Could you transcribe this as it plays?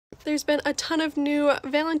There's been a ton of new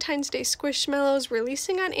Valentine's Day Squishmallows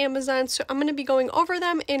releasing on Amazon, so I'm going to be going over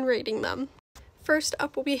them and rating them. First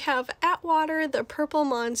up, we have Atwater, the purple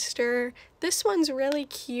monster. This one's really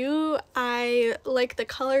cute. I like the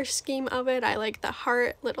color scheme of it. I like the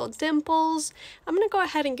heart little dimples. I'm going to go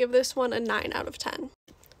ahead and give this one a 9 out of 10.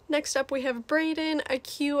 Next up, we have Brayden, a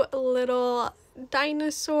cute little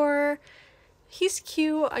dinosaur. He's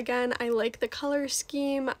cute. Again, I like the color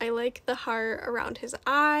scheme. I like the heart around his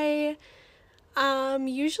eye.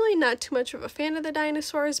 Usually not too much of a fan of the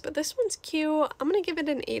dinosaurs, but this one's cute. I'm gonna give it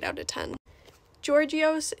an 8 out of 10.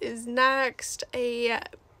 Georgios is next, a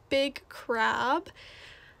big crab.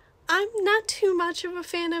 I'm not too much of a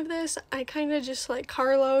fan of this. I kind of just like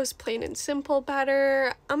Carlos, plain and simple,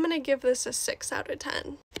 better. I'm gonna give this a 6 out of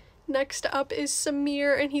 10. Next up is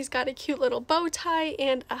Samir, and he's got a cute little bow tie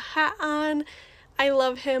and a hat on. I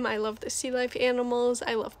love him. I love the sea life animals.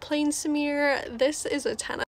 I love plain Samir. This is a 10.